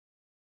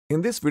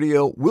In this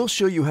video, we'll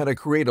show you how to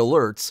create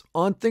alerts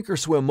on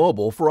thinkorswim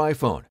Mobile for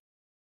iPhone.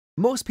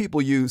 Most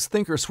people use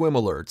thinkorswim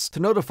alerts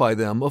to notify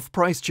them of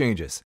price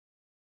changes.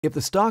 If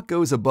the stock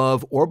goes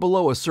above or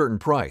below a certain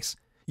price,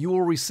 you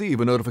will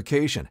receive a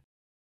notification.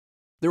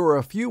 There are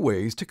a few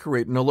ways to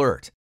create an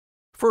alert.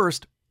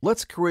 First,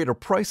 let's create a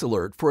price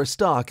alert for a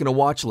stock in a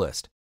watch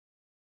list.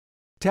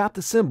 Tap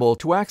the symbol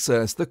to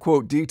access the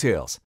quote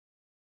details.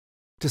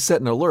 To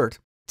set an alert,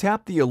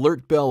 tap the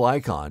alert bell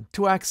icon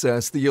to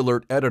access the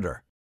alert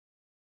editor.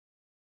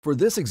 For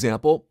this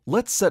example,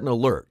 let's set an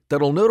alert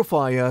that'll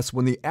notify us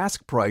when the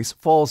ask price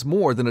falls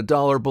more than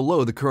 $1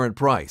 below the current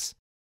price.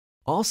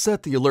 I'll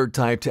set the alert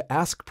type to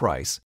ask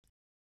price,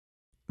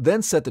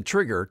 then set the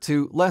trigger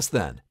to less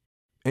than,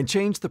 and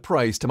change the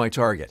price to my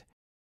target.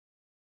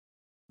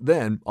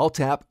 Then I'll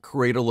tap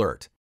Create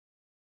Alert.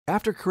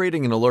 After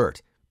creating an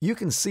alert, you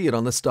can see it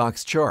on the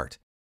stock's chart.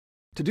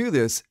 To do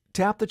this,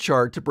 tap the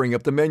chart to bring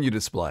up the menu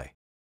display.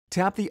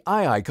 Tap the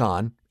eye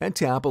icon and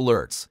tap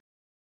Alerts.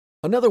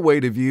 Another way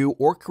to view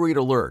or create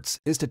alerts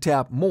is to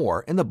tap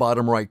More in the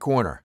bottom right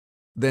corner.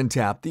 Then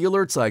tap the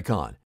Alerts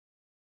icon.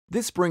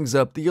 This brings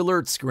up the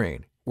Alert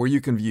screen, where you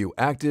can view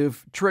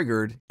active,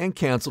 triggered, and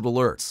canceled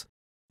alerts.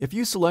 If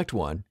you select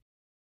one,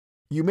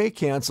 you may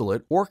cancel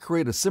it or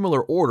create a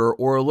similar order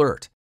or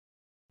alert.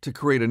 To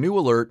create a new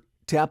alert,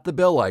 tap the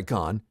bell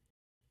icon,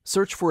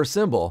 search for a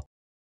symbol,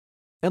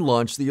 and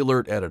launch the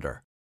alert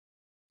editor.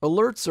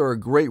 Alerts are a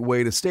great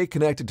way to stay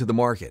connected to the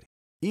market,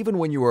 even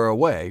when you are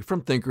away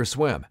from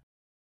thinkorswim.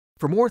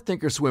 For more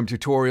thinkorswim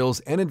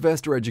tutorials and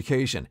investor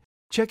education,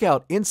 check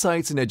out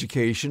Insights in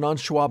Education on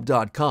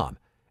Schwab.com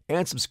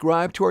and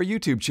subscribe to our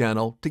YouTube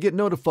channel to get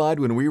notified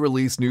when we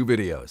release new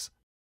videos.